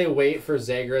hope that they wait for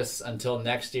Zagreus until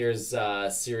next year's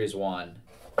Series 1.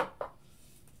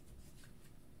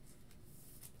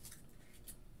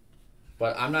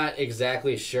 But I'm not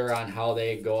exactly sure on how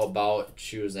they go about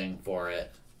choosing for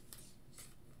it.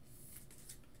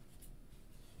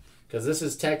 Because this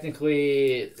is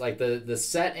technically, like, the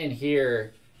set in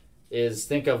here is,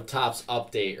 think of Topps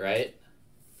Update, right?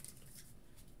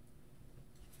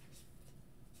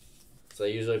 So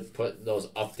they usually put those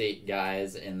update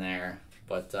guys in there,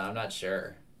 but I'm not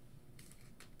sure.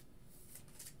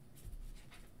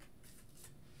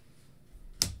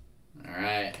 All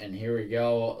right, and here we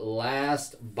go.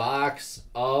 Last box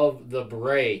of the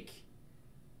break.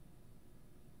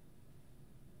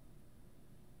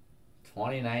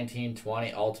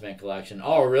 2019-20 Ultimate Collection.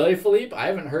 Oh, really, Philippe? I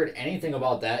haven't heard anything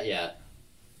about that yet.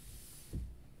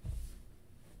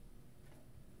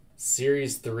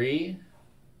 Series 3?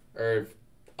 Or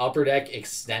Upper Deck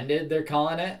Extended, they're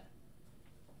calling it?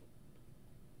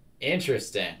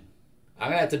 Interesting. I'm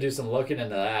going to have to do some looking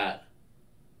into that.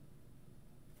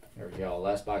 There we go.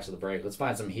 Last box of the break. Let's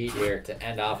find some heat here to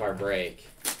end off our break.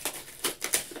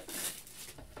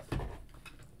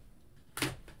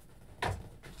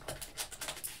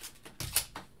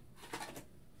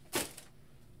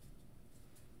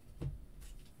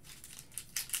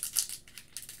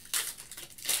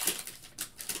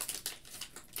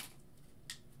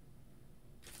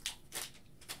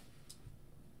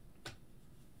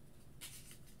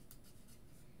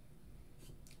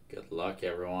 Good luck,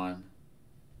 everyone.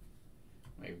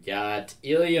 We got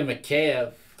Ilya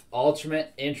Mikheyev,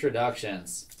 Ultimate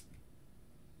Introductions.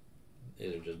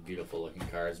 These are just beautiful looking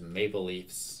cards. Maple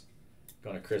Leafs.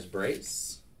 Going to Chris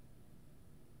Brace.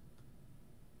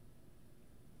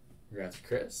 Congrats,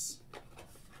 Chris.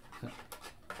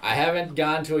 I haven't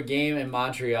gone to a game in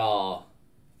Montreal.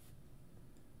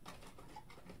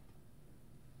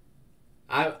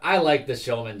 I like the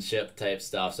showmanship type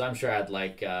stuff, so I'm sure I'd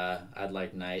like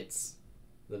Knights,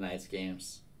 the Knights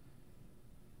games.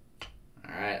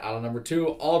 All right, out of number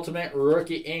 2, Ultimate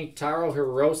Rookie Ink, Taro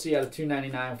Hirose out of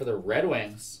 299 for the Red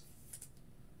Wings.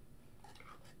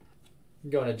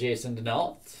 Going to Jason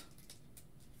Denault.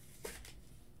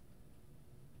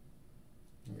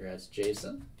 Congrats,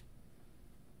 Jason.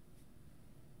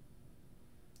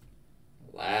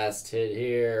 Last hit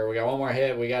here. We got one more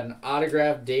hit. We got an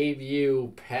autograph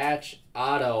debut patch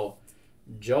auto.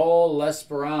 Joel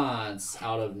L'Esperance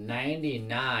out of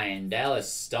 99.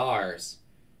 Dallas Stars.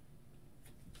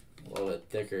 A little bit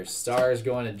thicker. Stars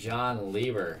going to John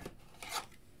Lieber.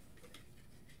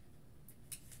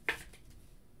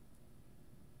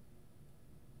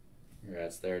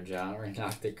 Congrats there, John. We're going to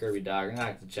knock the Kirby Dog. We're going to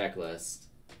knock the checklist.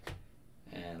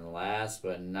 And last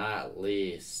but not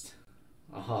least.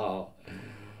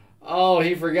 Oh,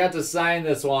 he forgot to sign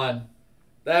this one.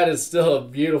 That is still a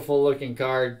beautiful looking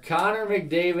card. Connor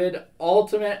McDavid,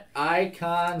 Ultimate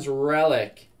Icons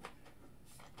Relic.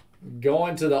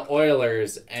 Going to the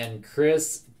Oilers and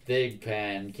Chris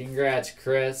Thigpen. Congrats,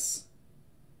 Chris.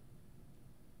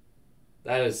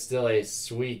 That is still a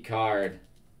sweet card.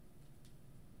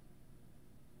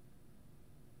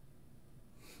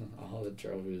 All the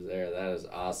trophies there. That is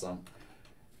awesome.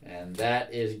 And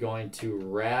that is going to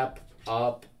wrap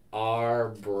up our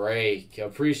break.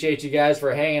 Appreciate you guys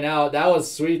for hanging out. That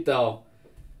was sweet, though.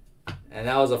 And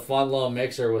that was a fun little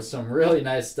mixer with some really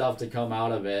nice stuff to come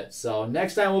out of it. So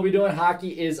next time we'll be doing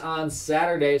hockey is on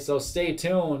Saturday, so stay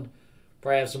tuned.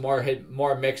 Probably have some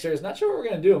more mixers. Not sure what we're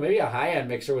going to do. Maybe a high-end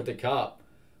mixer with the cup.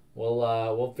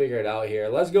 We'll figure it out here.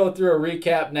 Let's go through a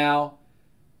recap now.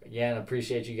 Again,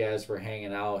 appreciate you guys for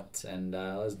hanging out, and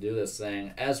let's do this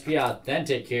thing. SP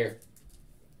Authentic here.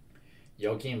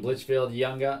 Joachim Blichfield,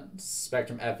 Young Guns.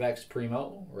 Spectrum FX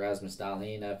Primo. Rasmus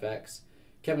Dahlin FX.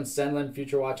 Kevin Stenlund,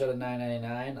 Future Watch out of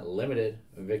 9.99. Limited.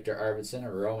 Victor Arvidsson,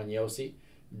 Rowan Josi,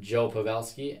 Joe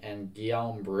Pavelski, and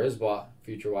Guillaume Brisebois.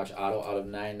 Future Watch Auto out of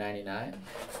 9.99.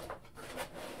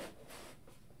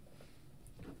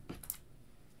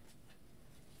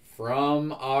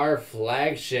 From our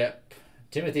flagship,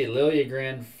 Timothy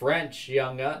Liljegren, French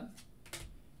Young Gun.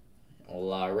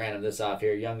 We'll random this off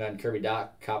here. Young Gun, Kirby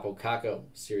Doc, Capo Caco,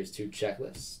 Series 2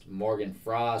 Checklist. Morgan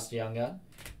Frost, Young Gun.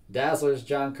 Dazzlers,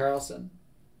 John Carlson.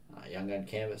 Young Gun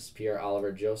Canvas, Pierre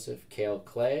Oliver Joseph, Cale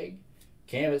Clegg.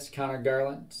 Canvas, Connor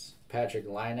Garland, Patrick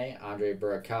Laine, Andre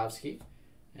Burakovsky.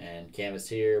 And Canvas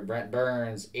here, Brent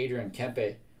Burns, Adrian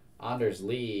Kempe, Anders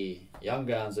Lee, Young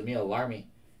Guns, Emil Larmy,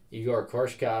 Igor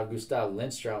Korshkov, Gustav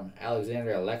Lindstrom,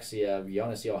 Alexander Alexiev,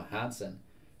 Jonas Johansson,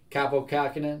 Capo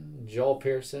Kakinen, Joel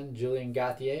Pearson, Julian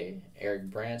Gauthier, Eric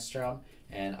Brandstrom,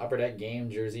 and Upper Deck Game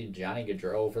Jersey, Johnny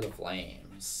Gaudreau for the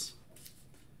Flames.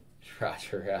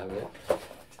 Roger Rabbit.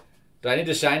 Do I need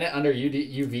to shine it under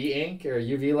UV ink or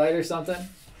UV light or something?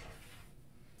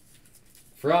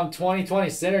 From 2020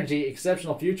 Synergy,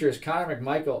 Exceptional Futures, Connor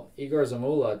McMichael, Igor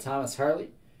Zamula, Thomas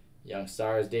Harley. Young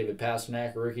Stars, David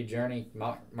Pastrnak, Rookie Journey,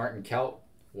 Martin Kaut,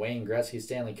 Wayne Gretzky,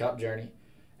 Stanley Cup Journey.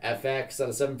 FX out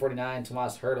of 749,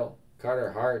 Tomas Hertl,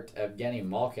 Carter Hart, Evgeny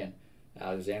Malkin,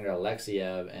 Alexander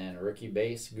Alexiev, and Rookie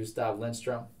Base, Gustav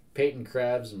Lindstrom, Peyton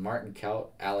Krebs, Martin Kaut,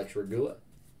 Alex Regula.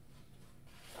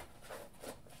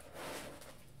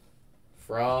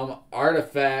 From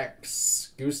Artifacts,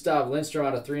 Gustav Lindstrom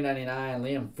out of 399,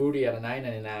 Liam Foudy out of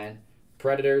 999.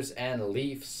 Predators and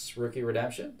Leafs, Rookie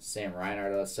Redemption. Sam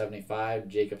Reinhart out of 75.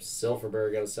 Jacob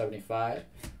Silfverberg out of 75.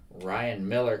 Ryan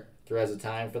Miller, Threads of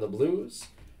Time for the Blues.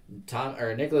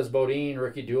 Nicholas Bodine,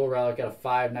 Rookie Dual Relic out of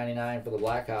 5.99 for the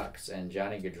Blackhawks. And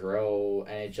Johnny Gaudreau,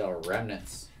 NHL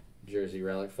Remnants, Jersey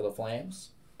Relic for the Flames.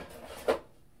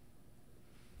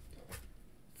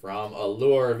 From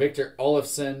Allure, Victor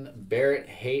Olofsson, Barrett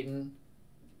Hayton,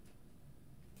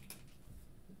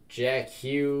 Jack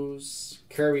Hughes,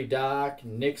 Kirby Doc,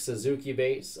 Nick Suzuki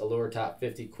Base, Allure Top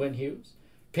 50, Quinn Hughes,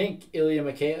 Pink, Ilya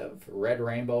Mikheyev, Red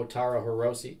Rainbow, Taro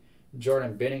Hirose,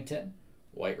 Jordan Binnington,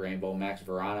 White Rainbow, Max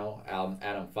Verano,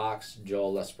 Adam Fox,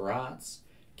 Joel L'Esperance,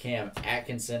 Cam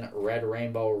Atkinson, Red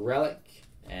Rainbow Relic,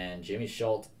 and Jimmy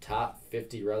Schultz, Top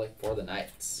 50 Relic for the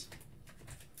Knights.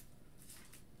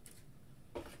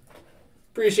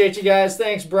 Appreciate you guys.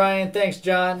 Thanks, Brian. Thanks,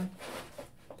 John.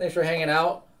 Thanks for hanging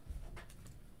out.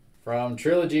 From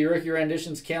Trilogy Rookie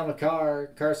Renditions, Cale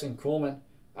Makar, Carson Kuhlman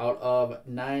out of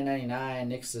 $9.99.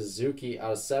 Nick Suzuki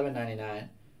out of $7.99.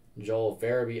 Joel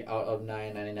Farabee out of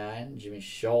 $9.99. Jimmy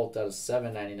Schultz out of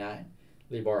 $7.99.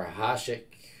 Libor Hasek,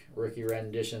 Rookie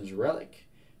Renditions Relic.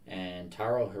 And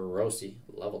Taro Hirose,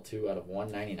 level 2 out of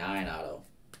 $199 auto.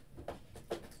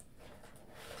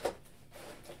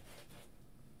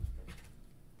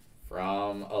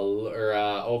 From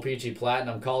OPG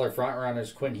Platinum Caller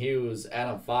Frontrunners, Quinn Hughes,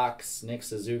 Adam Fox, Nick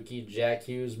Suzuki, Jack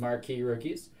Hughes, Marquee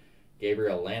Rookies.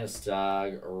 Gabriel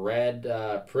Landeskog,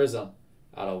 Red Prism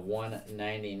out of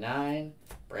 $199.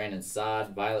 Brandon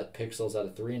Saad, Violet Pixels out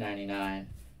of $399.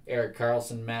 Eric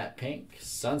Carlson, Matt Pink.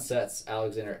 Sunsets,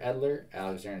 Alexander Edler,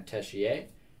 Alexander Tessier.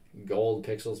 Gold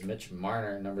Pixels, Mitch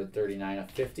Marner, number 39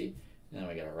 of 50. And then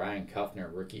we got a Ryan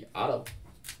Kuffner rookie auto.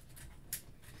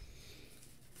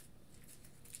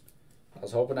 I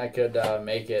was hoping I could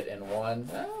make it in one.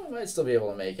 I might still be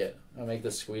able to make it. I'll make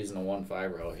this squeeze in the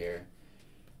 1-5 row here.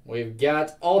 We've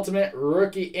got Ultimate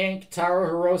Rookie Ink, Taro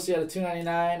Hirose out of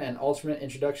 $299, and Ultimate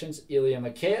Introductions, Ilya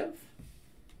Mikheyev.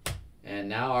 And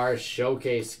now our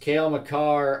showcase, Cale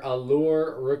Makar,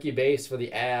 Allure Rookie Base for the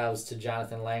Avs to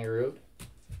Jonathan Langerud.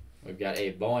 We've got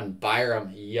a Bowen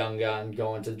Byram Young Gun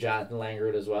going to Jonathan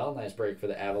Langerud as well. Nice break for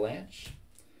the Avalanche.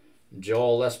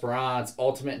 Joel Esperance,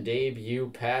 Ultimate Debut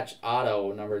Patch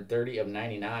Auto, number 30 of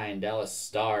 99, Dallas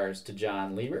Stars to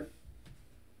John Lieber.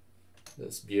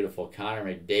 This beautiful Connor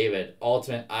McDavid,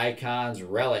 Ultimate Icons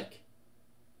Relic.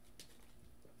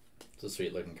 It's a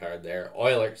sweet looking card there.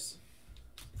 Oilers.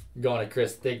 Going to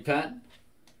Chris Thigpen.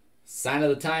 Sign of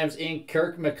the Times Inc.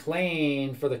 Kirk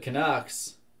McLean for the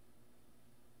Canucks.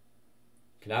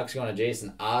 Canucks going to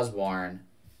Jason Osborne.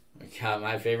 We got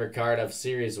my favorite card of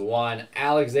Series 1,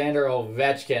 Alexander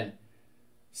Ovechkin.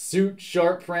 Suit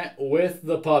short print with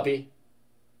the puppy.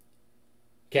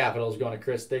 Capitals going to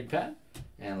Chris Thigpen.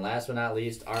 And last but not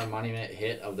least, our monument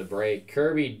hit of the break,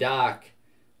 Kirby Dach,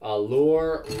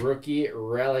 Allure Rookie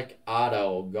Relic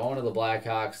Auto. Going to the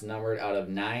Blackhawks, numbered out of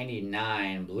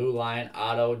 99. Blue Line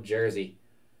Auto Jersey.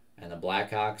 And the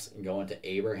Blackhawks going to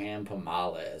Abraham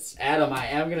Pomales. Adam, I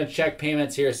am going to check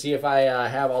payments here, see if I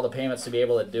have all the payments to be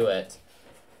able to do it.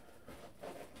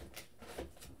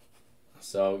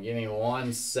 So give me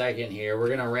 1 second here. We're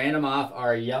going to random off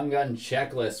our Young Gun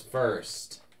checklist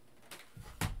first.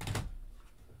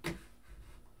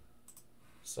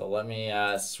 So let me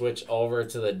switch over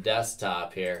to the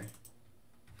desktop here.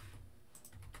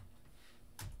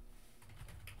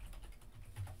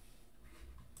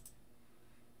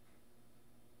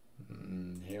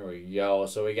 Here we go.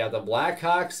 So we got the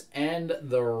Blackhawks and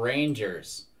the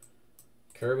Rangers.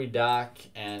 Kirby Dach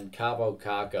and Cabo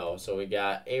Caco. So we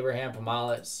got Abraham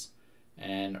Pomales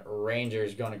and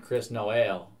Rangers going to Chris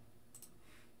Noel.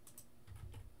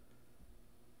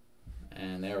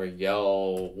 And there we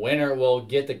go. Winner will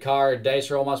get the card.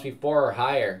 Dice roll must be 4 or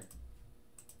higher.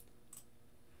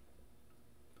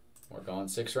 We're going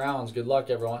 6 rounds. Good luck,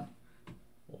 everyone.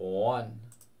 1,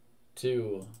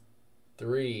 2,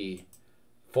 3,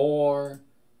 4,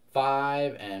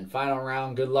 5, and final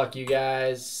round. Good luck, you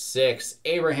guys. 6.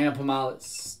 Abraham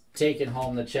Pomales taking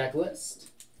home the checklist.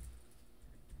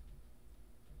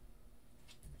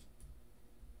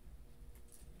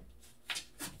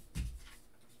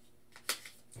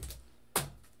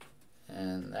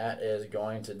 And that is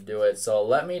going to do it. So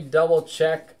let me double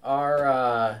check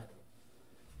our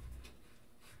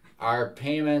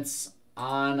payments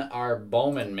on our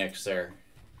Bowman mixer.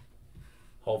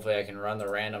 Hopefully I can run the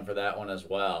random for that one as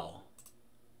well.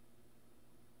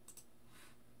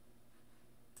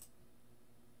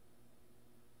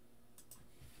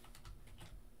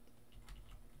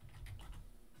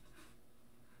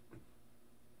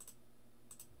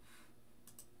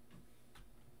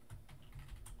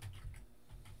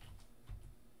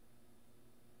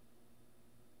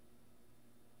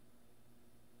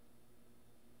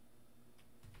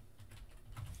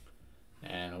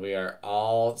 And we are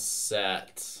all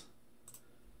set.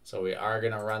 So we are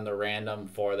going to run the random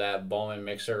for that Bowman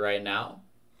mixer right now.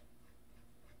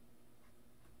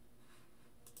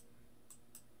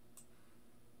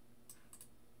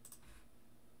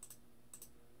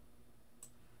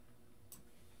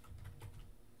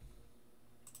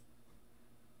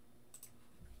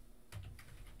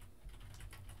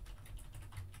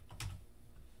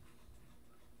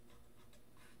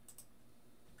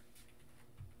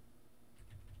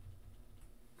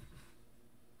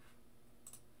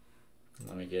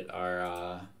 Let me get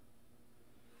our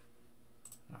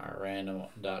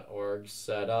random.org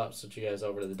set up. Switch you guys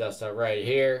over to the desktop right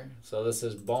here. So this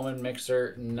is Bowman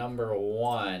Mixer number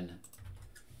 1.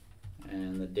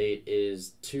 And the date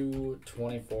is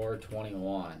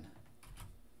 2/24/21.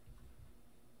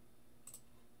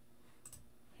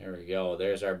 Here we go.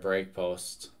 There's our break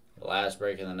post. The last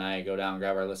break of the night. Go down,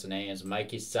 grab our list of names.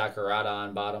 Mikey Sakurada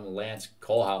on bottom. Lance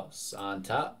Kohlhaas on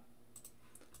top.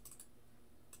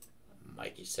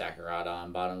 Mikey Sakurada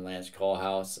on bottom. Lance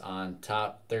Kohlhaas on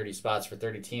top. 30 spots for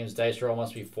 30 teams. Dice roll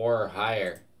must be 4 or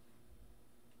higher.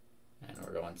 And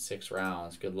we're going 6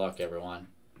 rounds. Good luck, everyone.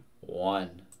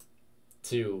 1,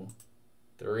 2,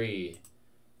 3,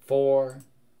 4,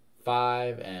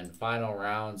 5, and final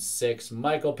round 6.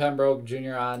 Michael Pembroke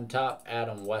Jr. on top.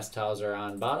 Adam Westhauser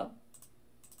on bottom.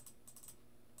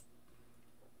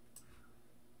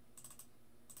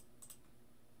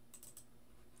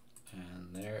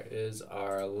 And there is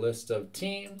our list of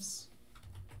teams.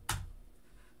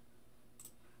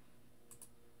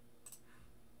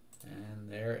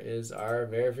 And there is our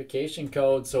verification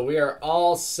code. So we are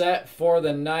all set for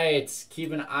the night.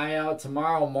 Keep an eye out.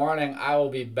 Tomorrow morning I will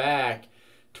be back.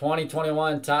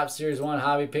 2021 Topps Series 1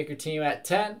 Hobby Pick Your Team at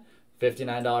 10.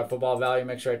 $59 football value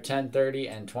mixture at 10:30.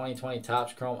 And 2020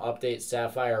 Topps Chrome Update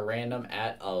Sapphire Random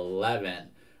at 11.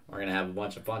 We're going to have a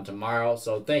bunch of fun tomorrow.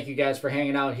 So thank you guys for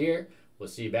hanging out here. We'll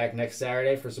see you back next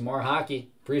Saturday for some more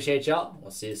hockey. Appreciate y'all.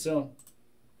 We'll see you soon.